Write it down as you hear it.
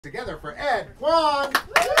Together for Ed, Kwon!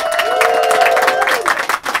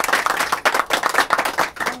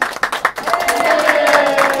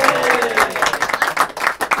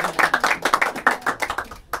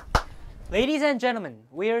 Ladies and gentlemen,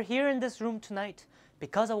 we are here in this room tonight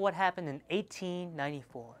because of what happened in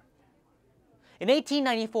 1894. In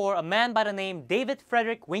 1894, a man by the name David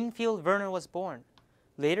Frederick Wingfield Vernon was born.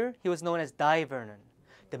 Later, he was known as Dai Vernon,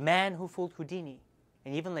 the man who fooled Houdini,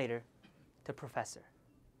 and even later, the professor.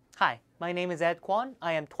 Hi, my name is Ed Kwon.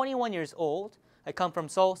 I am 21 years old. I come from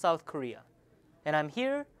Seoul, South Korea. And I'm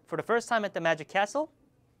here for the first time at the Magic Castle.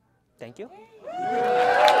 Thank you.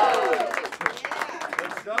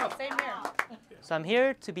 Same here. So I'm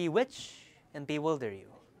here to bewitch and bewilder you.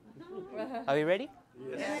 Are we ready?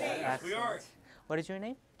 Yes, we are. What is your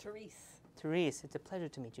name? Therese. Therese. It's a pleasure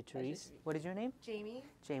to meet you, Therese. What is your name? Jamie.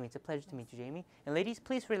 Jamie. It's a pleasure to meet you, Jamie. And ladies,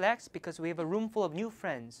 please relax because we have a room full of new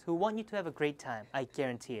friends who want you to have a great time. I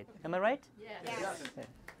guarantee it. Am I right? Yes. Okay.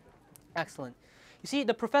 Excellent. You see,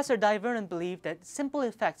 the Professor Dai Vernon believed that simple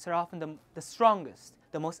effects are often the strongest,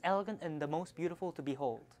 the most elegant, and the most beautiful to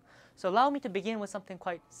behold. So allow me to begin with something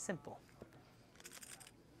quite simple.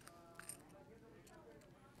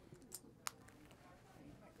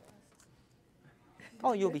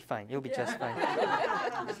 Oh, you'll be fine. You'll be just fine.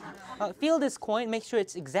 Feel this coin. Make sure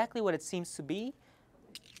it's exactly what it seems to be.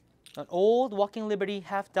 An old Walking Liberty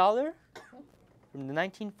 $50 from the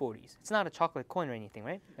 1940s. It's not a chocolate coin or anything,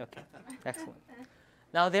 right? Okay, excellent.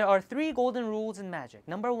 Now, there are 3 golden rules in magic.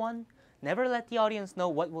 Number 1, never let the audience know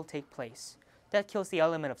what will take place. That kills the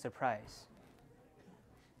element of surprise.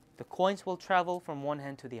 The coins will travel from one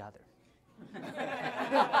hand to the other.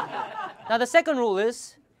 Now, the second rule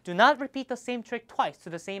is, do not repeat the same trick twice to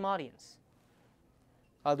the same audience.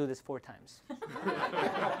 I'll do this 4 times.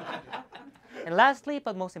 And lastly,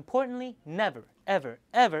 but most importantly, never, ever,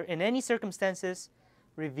 ever, in any circumstances,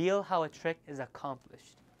 reveal how a trick is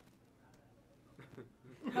accomplished.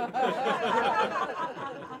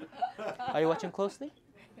 Are you watching closely?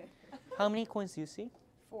 How many coins do you see?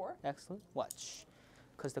 4. Excellent. Watch.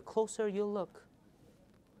 Because the closer you look,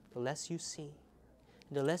 the less you see.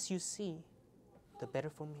 And the less you see, the better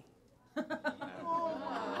for me. No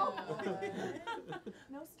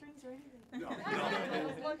strings or anything. No.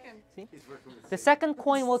 Looking. See? The second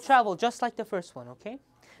coin will travel just like the first one, okay?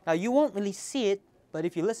 Now, you won't really see it, but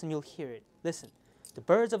if you listen, you'll hear it. Listen. The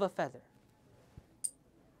birds of a feather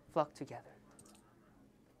flock together.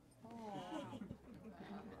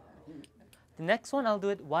 The next one, I'll do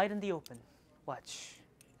it wide in the open. Watch.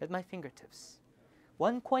 At my fingertips.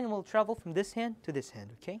 One coin will travel from this hand to this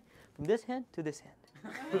hand, okay? From this hand to this hand.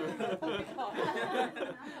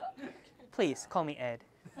 Please, call me Ed.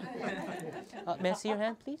 May I see your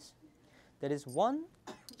hand, please? That is 1,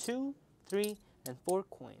 2, 3, and 4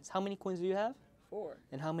 coins. How many coins do you have? 4.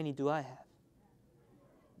 And how many do I have?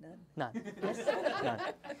 None. None. None.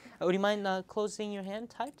 Would you mind closing your hand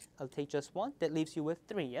tight? I'll take just 1. That leaves you with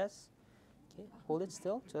 3, yes? Okay, hold it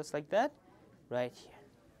still, just like that. Right here.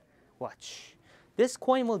 Watch. This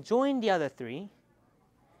coin will join the other 3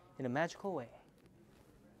 in a magical way.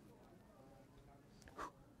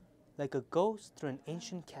 Like a ghost through an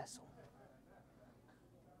ancient castle.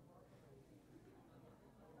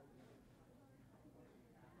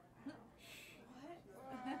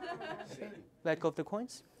 Let go of the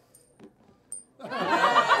coins.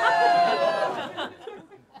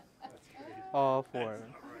 All 4.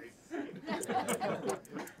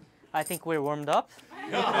 I think we're warmed up.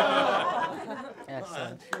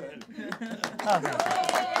 Excellent. Okay.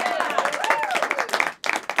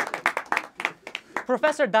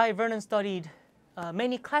 Professor Dai Vernon studied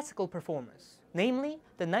many classical performers, namely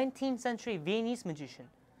the 19th century Viennese magician,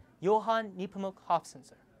 Johann Nepomuk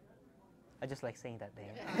Hofzinser. I just like saying that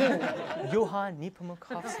name. Johann Nepomuk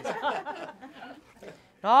Hofzinser.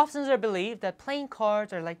 Now, Hofzinser believed that playing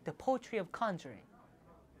cards are like the poetry of conjuring.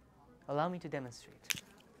 Allow me to demonstrate.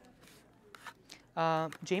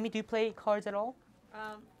 Jamie, do you play cards at all?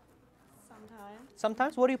 Sometimes.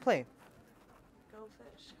 Sometimes? What do you play? Go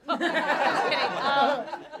fish. Just kidding.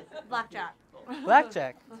 Blackjack.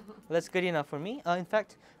 Blackjack. Well, that's good enough for me. In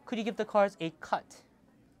fact, could you give the cards a cut?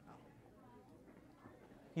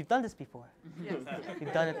 You've done this before. Yes.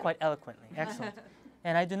 You've done it quite eloquently. Excellent.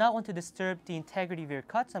 And I do not want to disturb the integrity of your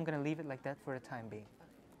cuts. I'm going to leave it like that for the time being.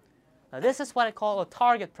 Now, this is what I call a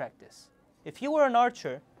target practice. If you were an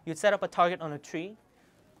archer, you'd set up a target on a tree,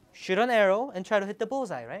 shoot an arrow, and try to hit the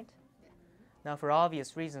bullseye, right? Now, for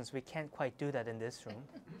obvious reasons, we can't quite do that in this room.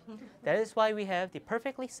 That is why we have the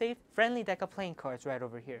perfectly safe, friendly deck of playing cards right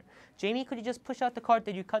over here. Jamie, could you just push out the card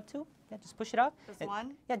that you cut to? Yeah, just push it out. Just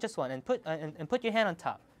one? Yeah, just one, and put your hand on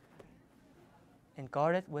top. and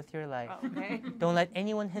guard it with your life. Oh, okay. Don't let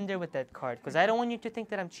anyone hinder with that card, because I don't want you to think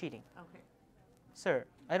that I'm cheating. Okay. Sir,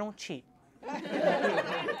 I don't cheat.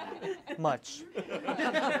 Much.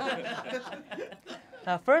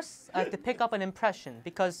 Now first, I have to pick up an impression,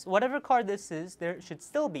 because whatever card this is, there should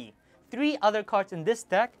still be 3 other cards in this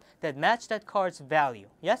deck that match that card's value.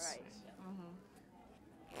 Yes? Right.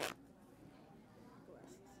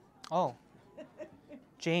 Oh.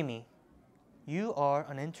 Jamie, you are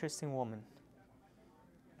an interesting woman.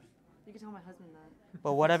 You can tell my husband that.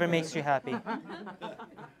 But whatever makes you happy.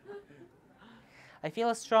 I feel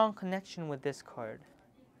a strong connection with this card.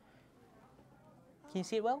 Can you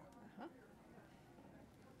see it well? Uh-huh.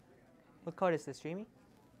 What card is this, Jamie?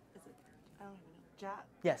 Is it? I don't even know. Jack.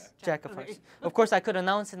 Yes, Jack, Jack of okay. Hearts. Of course, I could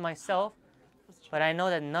announce it myself, but I know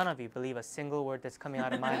that none of you believe a single word that's coming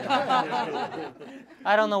out of my mouth.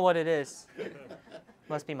 I don't know what it is.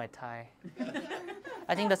 Must be my tie.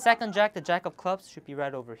 I think the second Jack, the Jack of Clubs, should be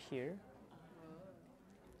right over here.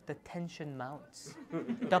 The tension mounts.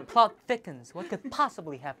 The plot thickens. What could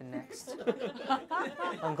possibly happen next?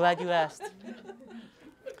 I'm glad you asked.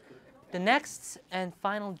 The next and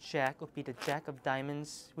final Jack would be the Jack of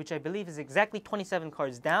Diamonds, which I believe is exactly 27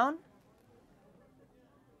 cards down.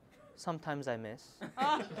 Sometimes I miss.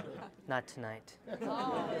 Not tonight.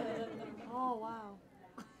 Oh, wow.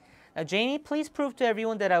 Now, Jamie, please prove to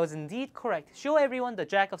everyone that I was indeed correct. Show everyone the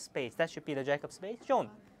Jack of Spades. That should be the Jack of Spades. Show him.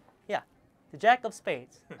 Yeah, the Jack of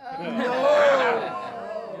Spades.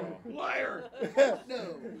 Liar!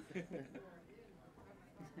 No.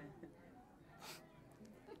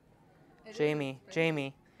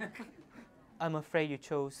 Jamie, I'm afraid you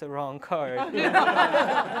chose the wrong card. You don't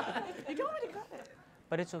want me to cut it.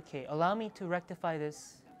 But it's okay. Allow me to rectify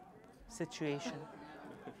this situation.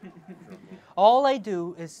 All I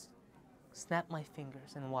do is snap my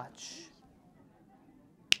fingers and watch.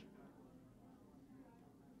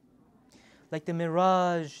 Like the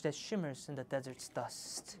mirage that shimmers in the desert's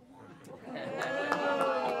dust.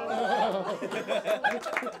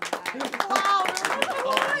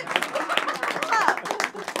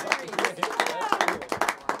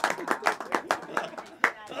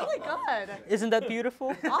 Really good. Isn't that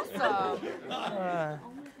beautiful? Awesome.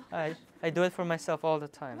 I do it for myself all the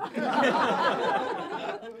time.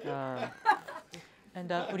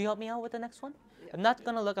 Would you help me out with the next one? I'm not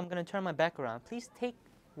going to look. I'm going to turn my back around. Please take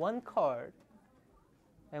one card.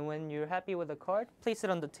 And when you're happy with the card, place it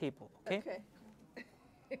on the table, okay?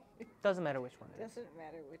 Doesn't matter which one it is. Doesn't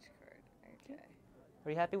matter which card. Okay.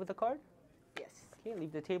 Are you happy with the card? Yes. Okay,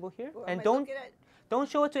 leave the table here. Well, And am I don't looking at- don't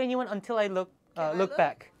show it to anyone until I look Can I look look?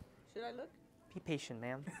 back. Should I look? Be patient,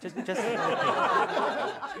 ma'am. Just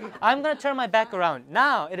I'm going to turn my back around.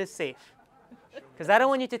 Now it is safe. Because I don't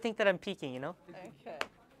want you to think that I'm peeking, you know? Okay.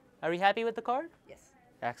 Are you happy with the card? Yes.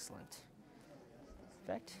 Excellent.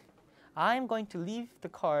 Perfect. I'm going to leave the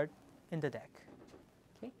card in the deck.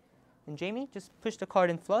 Okay? And Jamie, just push the card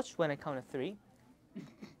in flush when I count to 3.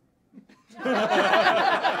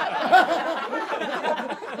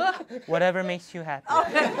 Whatever makes you happy.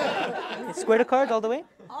 Square the card all the way?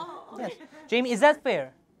 Oh, Yes. Jamie, is that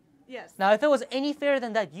fair? yes. Now, if it was any fairer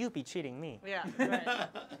than that, you'd be cheating me. Yeah, right.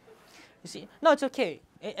 You see, no, it's okay.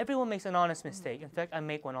 Everyone makes an honest mistake. In fact, I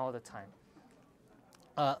make one all the time.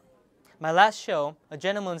 My last show, a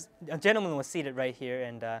gentleman was seated right here,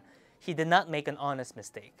 and he did not make an honest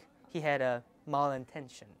mistake. He had a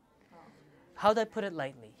malintention. How do I put it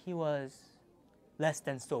lightly? He was less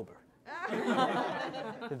than sober.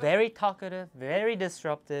 Very talkative, very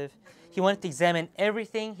disruptive. He wanted to examine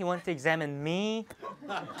everything. He wanted to examine me.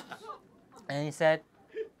 And he said,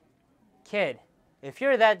 "Kid, if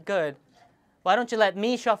you're that good, why don't you let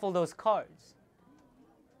me shuffle those cards?"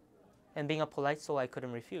 And being a polite soul, I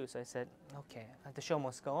couldn't refuse. I said, "Okay, the show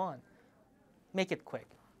must go on. Make it quick."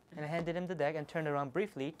 And I handed him the deck and turned around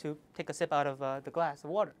briefly to take a sip out of the glass of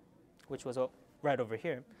water, which was right over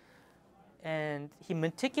here. And he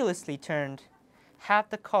meticulously turned half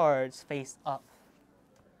the cards face up,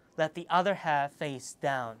 let the other half face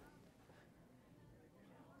down.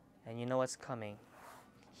 And you know what's coming.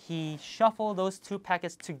 He shuffled those 2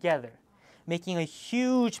 packets together, making a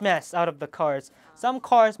huge mess out of the cards. Some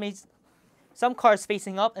cards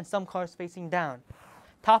facing up and some cards facing down.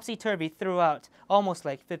 Topsy-turvy throughout, almost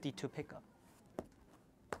like 52 pickup.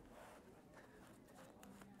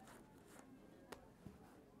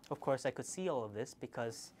 Of course, I could see all of this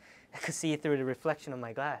because I could see it through the reflection of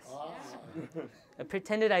my glass. I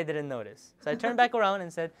pretended I didn't notice. So I turned back around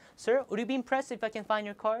and said, "Sir, would you be impressed if I can find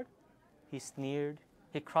your card?" He sneered.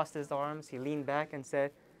 He crossed his arms. He leaned back and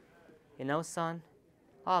said, "You know, son,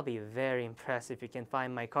 I'll be very impressed if you can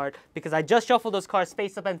find my card because I just shuffled those cards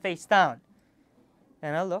face up and face down."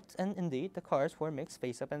 And I looked, and indeed, the cards were mixed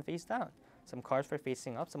face up and face down. Some cards were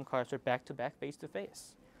facing up, some cards were back to back, face to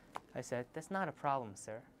face. I said, that's not a problem,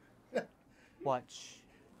 sir. Watch.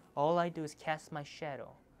 All I do is cast my shadow,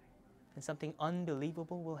 and something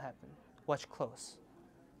unbelievable will happen. Watch close.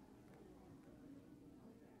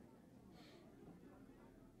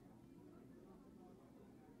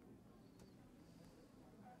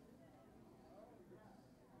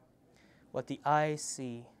 What the eyes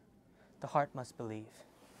see, the heart must believe.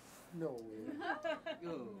 No way.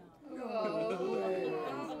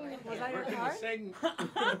 Was that your card?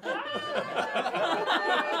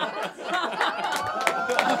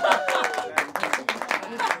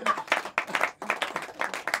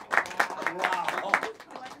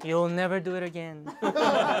 You'll never do it again.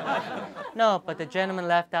 No, but the gentleman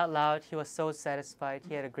laughed out loud. He was so satisfied.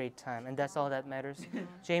 He had a great time, and that's all that matters.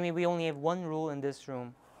 Jamie, we only have one rule in this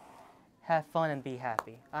room. Have fun and be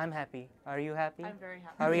happy. I'm happy. Are you happy? I'm very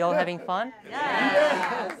happy. Are we all having fun?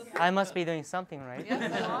 Yes. I must be doing something right.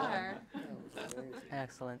 Yes, you are.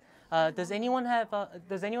 Excellent. Does anyone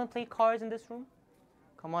play cards in this room?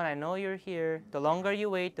 Come on, I know you're here. The longer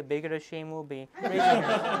you wait, the bigger the shame will be. Raise your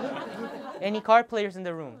hand. Any card players in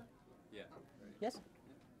the room? Yeah. Yes?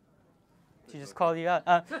 She just called you out.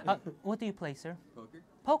 What do you play, sir? Poker?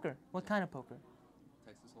 Poker. What kind of poker?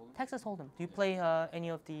 Texas Hold'em? Texas Hold'em. Do you play any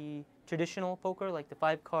of the traditional poker, like the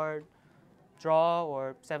 5-card draw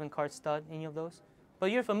or 7-card stud, any of those?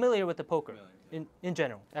 But you're familiar with the poker in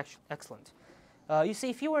general. Excellent. You see,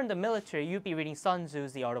 if you were in the military, you'd be reading Sun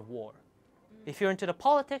Tzu's The Art of War. If you're into the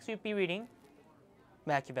politics, you'd be reading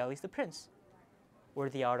Machiavelli's The Prince, or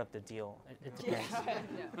The Art of the Deal. It depends.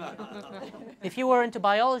 If you were into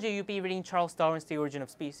biology, you'd be reading Charles Darwin's The Origin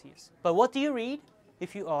of Species. But what do you read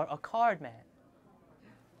if you are a card man?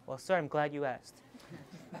 Well, sir, I'm glad you asked.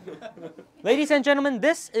 Ladies and gentlemen,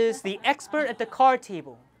 this is The Expert at the Card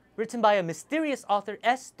Table, written by a mysterious author,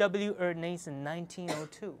 S.W. Erdnase, in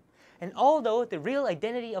 1902. And although the real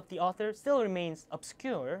identity of the author still remains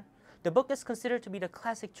obscure, the book is considered to be the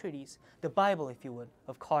classic treatise, the Bible, if you would,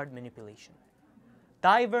 of card manipulation.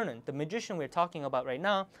 Dai Vernon, the magician we're talking about right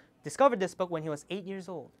now, discovered this book when he was 8 years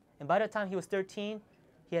old. And by the time he was 13,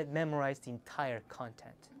 he had memorized the entire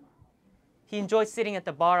content. He enjoyed sitting at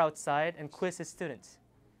the bar outside and quiz his students.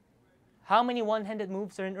 How many one-handed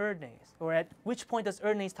moves are in Erdnase? Or at which point does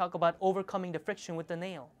Erdnase talk about overcoming the friction with the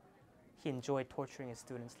nail? He enjoyed torturing his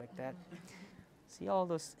students like that. See all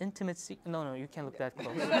those intimate secrets? No, you can't look that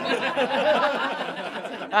close.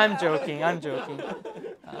 I'm joking.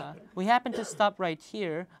 We happen to stop right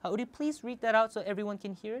here. Would you please read that out so everyone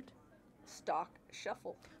can hear it? Stock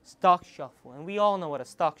shuffle. Stock shuffle. And we all know what a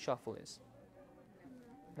stock shuffle is.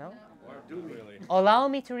 No? Or do we really? Allow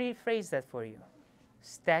me to rephrase that for you.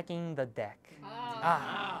 Stacking the deck.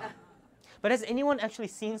 But has anyone actually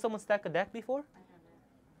seen someone stack a deck before?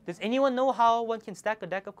 Does anyone know how one can stack a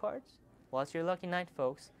deck of cards? Well, it's your lucky night,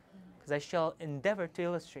 folks, because I shall endeavor to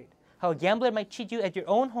illustrate how a gambler might cheat you at your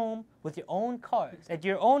own home with your own cards, at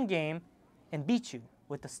your own game, and beat you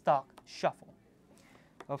with the stock shuffle.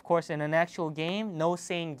 Of course, in an actual game, no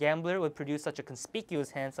sane gambler would produce such a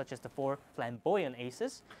conspicuous hand such as the 4 flamboyant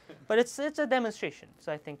aces, but it's a demonstration,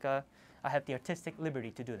 so I think I have the artistic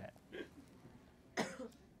liberty to do that.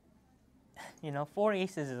 You know, 4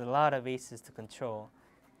 aces is a lot of aces to control.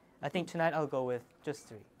 I think tonight I'll go with just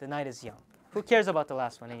 3. The night is young. Who cares about the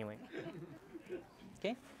last one anyway?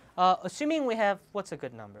 Okay. Assuming we have, what's a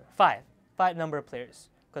good number? 5. 5 number of players.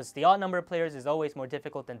 Because the odd number of players is always more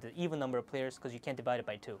difficult than the even number of players because you can't divide it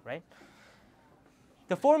by 2, right?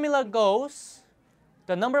 The formula goes,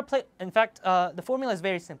 the number of in fact, the formula is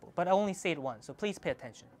very simple, but I only say it once, so please pay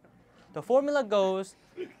attention. The formula goes,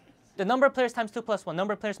 the number of players times 2 plus 1,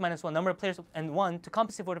 number of players minus 1, number of players and 1 to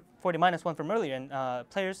compensate for the minus 1 from earlier, and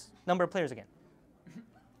number of players again.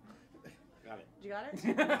 Got it. You got it?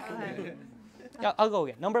 Go ahead. Yeah, I'll go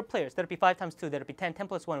again. Number of players, that'll be 5 times 2, that'll be 10. 10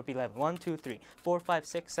 plus 1 would be 11. 1, 2, 3, 4, 5,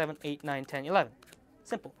 6, 7, 8, 9, 10, 11.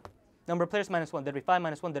 Simple. Number of players minus 1, that'll be 5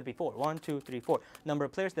 minus 1, that'll be 4. 1, 2, 3, 4. Number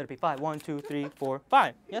of players, that'll be 5. 1, 2, 3, 4,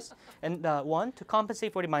 5. Yes? And 1 to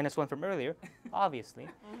compensate for the minus 1 from earlier, obviously.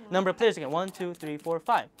 Number of players again. 1, 2, 3, 4,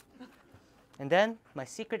 5. And then my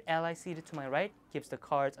secret ally seated to my right gives the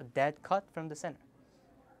cards a dead cut from the center.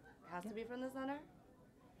 It has to be from the center?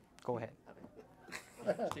 Go ahead.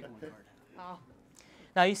 Take one card. Oh.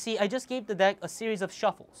 Now you see, I just gave the deck a series of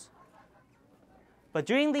shuffles. But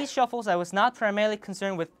during these shuffles, I was not primarily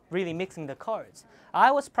concerned with really mixing the cards. I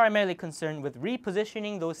was primarily concerned with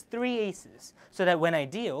repositioning those 3 aces so that when I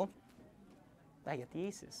deal, I get the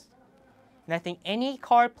aces. And I think any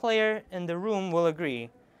card player in the room will agree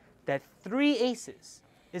that 3 aces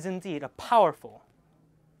is indeed a powerful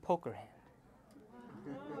poker hand.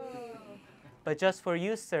 But just for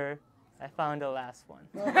you, sir, I found the last one.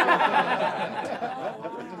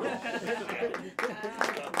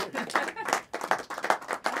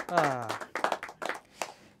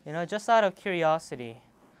 You know, just out of curiosity,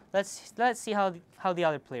 let's see how the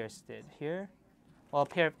other players did here. Well, a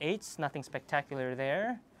pair of 8s, nothing spectacular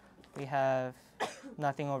there. We have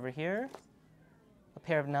nothing over here. A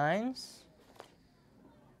pair of 9s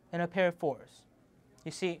and a pair of 4s.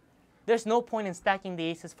 You see, there's no point in stacking the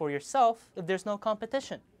aces for yourself if there's no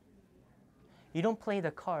competition. You don't play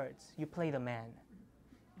the cards, you play the man.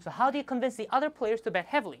 So how do you convince the other players to bet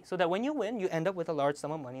heavily so that when you win, you end up with a large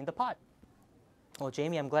sum of money in the pot? Well,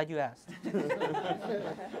 Jamie, I'm glad you asked.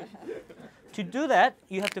 To do that,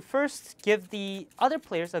 you have to first give the other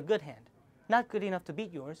players a good hand. Not good enough to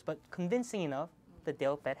beat yours, but convincing enough that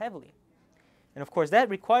they'll bet heavily. And of course, that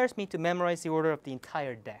requires me to memorize the order of the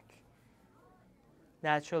entire deck.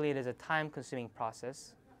 Naturally, it is a time-consuming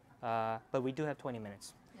process, but we do have 20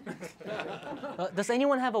 minutes. Does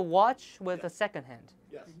anyone have a watch with a second hand?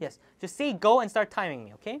 Yes. Yes. Just say go and start timing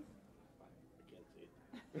me, okay?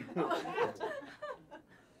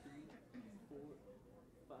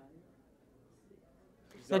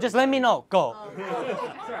 So just let me know. Go.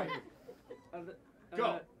 Sorry.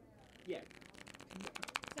 Go. Yeah,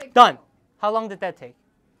 Done. How long did that take?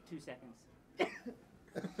 2 seconds.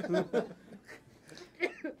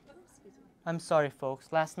 I'm sorry,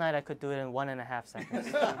 folks. Last night I could do it in 1.5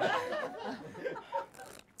 seconds.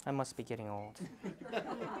 I must be getting old.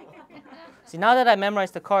 See, now that I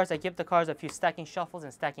memorized the cards, I give the cards a few stacking shuffles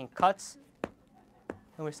and stacking cuts,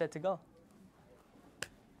 and we're set to go.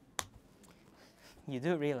 You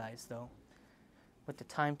do realize, though, with the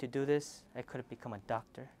time to do this, I could have become a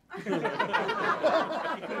doctor.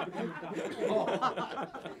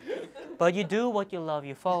 But you do what you love.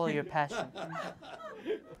 You follow your passion.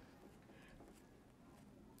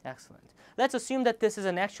 Excellent. Let's assume that this is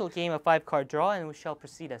an actual game of 5-card draw, and we shall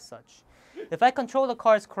proceed as such. If I control the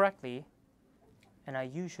cards correctly, and I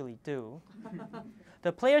usually do,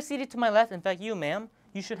 the player seated to my left, in fact you, ma'am,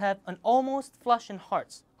 you should have an almost flush in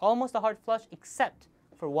hearts. Almost a heart flush, except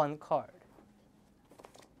for 1 card.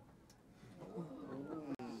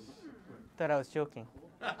 Thought I was joking.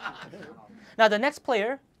 Now the next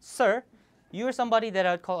player, sir, you are somebody that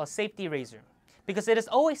I would call a safety raiser, because it is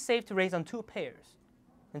always safe to raise on 2 pairs.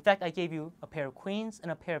 In fact, I gave you a pair of queens and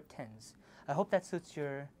a pair of 10s. I hope that suits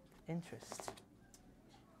your interest.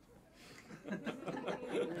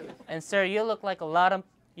 And sir, you look like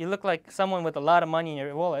someone with a lot of money in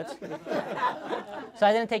your wallet. So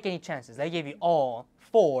I didn't take any chances. I gave you all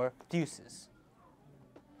 4 deuces.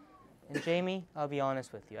 And Jamie, I'll be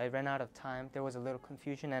honest with you. I ran out of time. There was a little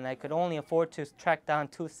confusion, and I could only afford to track down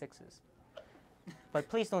 2 6s. But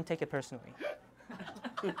please don't take it personally.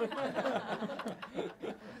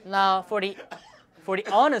 Now, for the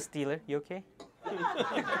honest dealer, you okay?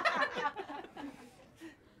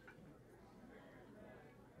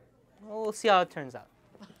 Well, we'll see how it turns out.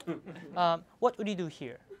 What would you do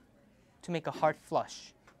here to make a heart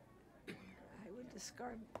flush? I would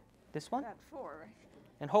discard This one? that 4, right?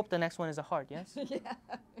 And hope the next one is a heart, yes? Yeah.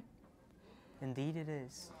 Indeed it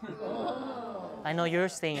is. I know you're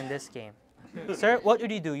staying in this game. Sir, what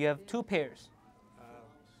would you do? You have 2 pairs.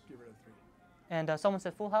 Get rid of 3. And someone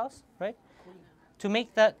said full house, right? To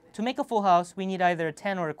make a full house, we need either a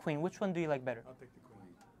 10 or a queen. Which one do you like better? I'll take the queen.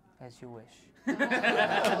 As you wish.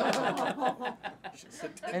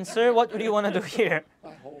 And sir, what would you want to do here?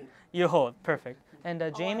 I hold. You hold, perfect. And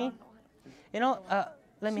Jamie, you know,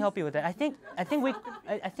 let me help you with that. I think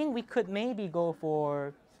we could maybe go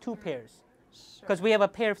for 2 pairs, because we have a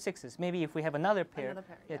pair of 6s. Maybe if we have another pair, Another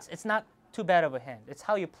pair, yeah. it's not too bad of a hand. It's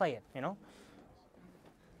how you play it, you know.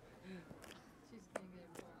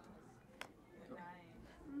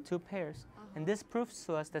 2 pairs, and this proves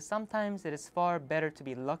to us that sometimes it is far better to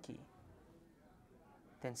be lucky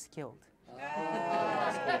than skilled.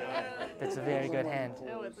 That's a very good hand.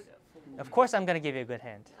 Of course, I'm going to give you a good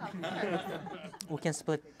hand. We can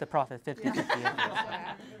split the profit 50-50.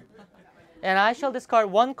 And I shall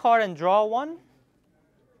discard 1 card and draw 1.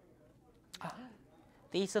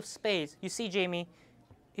 The Ace of Spades. You see, Jamie,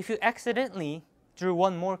 if you accidentally drew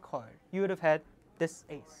 1 more card, you would have had this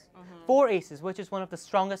ace. 4 aces, which is one of the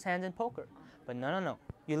strongest hands in poker. But no.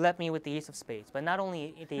 You left me with the Ace of Spades. But not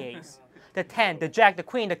only the ace, the 10, the jack, the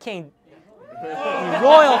queen, the king. The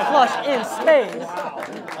royal flush in spades.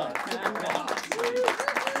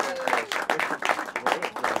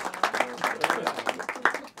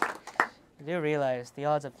 You do realize the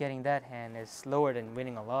odds of getting that hand is lower than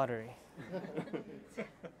winning a lottery.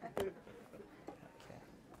 Okay.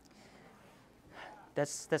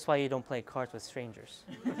 That's why you don't play cards with strangers.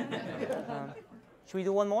 Should we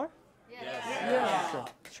do one more? Yeah.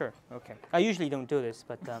 Sure. Okay. I usually don't do this,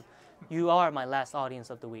 but you are my last audience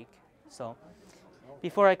of the week. So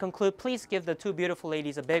before I conclude, please give the two beautiful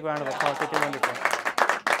ladies a big round of applause. They did wonderful.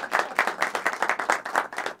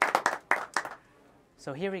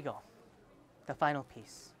 So here we go. The final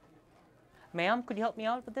piece. Ma'am, could you help me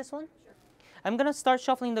out with this one? Sure. I'm going to start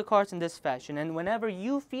shuffling the cards in this fashion, and whenever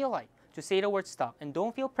you feel like to say the word stop, and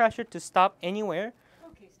don't feel pressured to stop anywhere.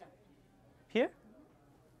 Okay, stop. Here?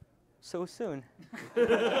 So soon.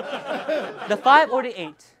 The 5 or the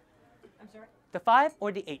 8? I'm sorry? The 5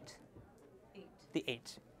 or the 8? 8. The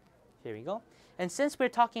 8. Here we go. And since we're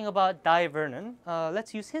talking about Dai Vernon,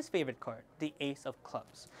 let's use his favorite card, the Ace of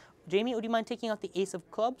Clubs. Jamie, would you mind taking out the Ace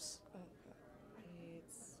of Clubs?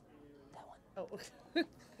 It's That one. oh.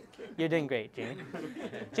 You're doing great, Jamie.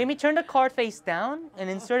 Jamie, turn the card face down and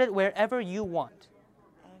insert it wherever you want.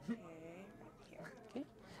 Okay, right here. Okay.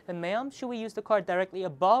 And ma'am, should we use the card directly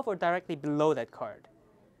above or directly below that card?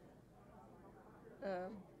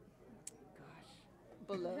 Gosh,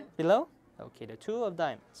 below. Below? Okay, the 2 of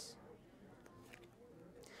diamonds.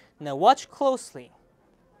 Now watch closely.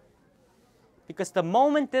 Because the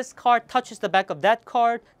moment this card touches the back of that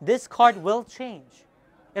card, this card will change.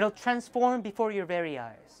 It'll transform before your very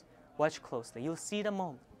eyes. Watch closely. You'll see the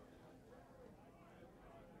moment.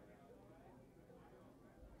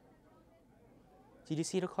 Did you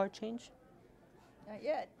see the card change? Not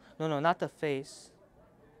yet. No, not the face.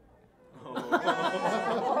 Darn.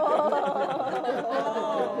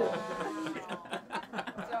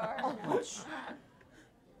 Watch.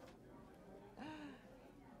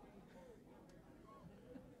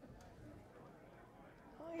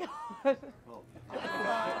 Oh my God.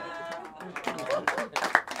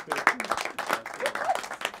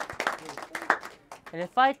 And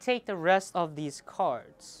if I take the rest of these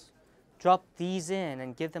cards, drop these in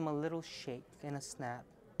and give them a little shake and a snap,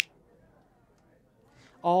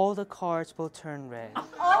 all the cards will turn red.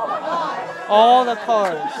 Oh my God. All the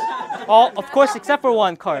cards. All, of course, except for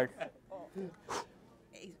one card.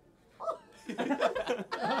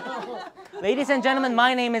 Ladies and gentlemen,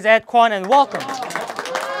 my name is Ed Kwon, and welcome to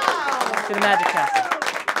the Magic Castle.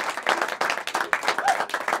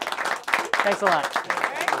 Thanks a lot.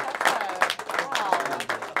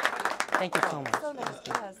 Thank you so much. So nice.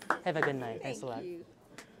 Yes. Have a good night. Thanks a lot. Thank you.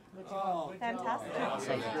 Oh, Fantastic.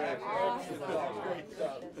 Thank you. great.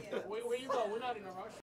 Where you go? We're not in a rush.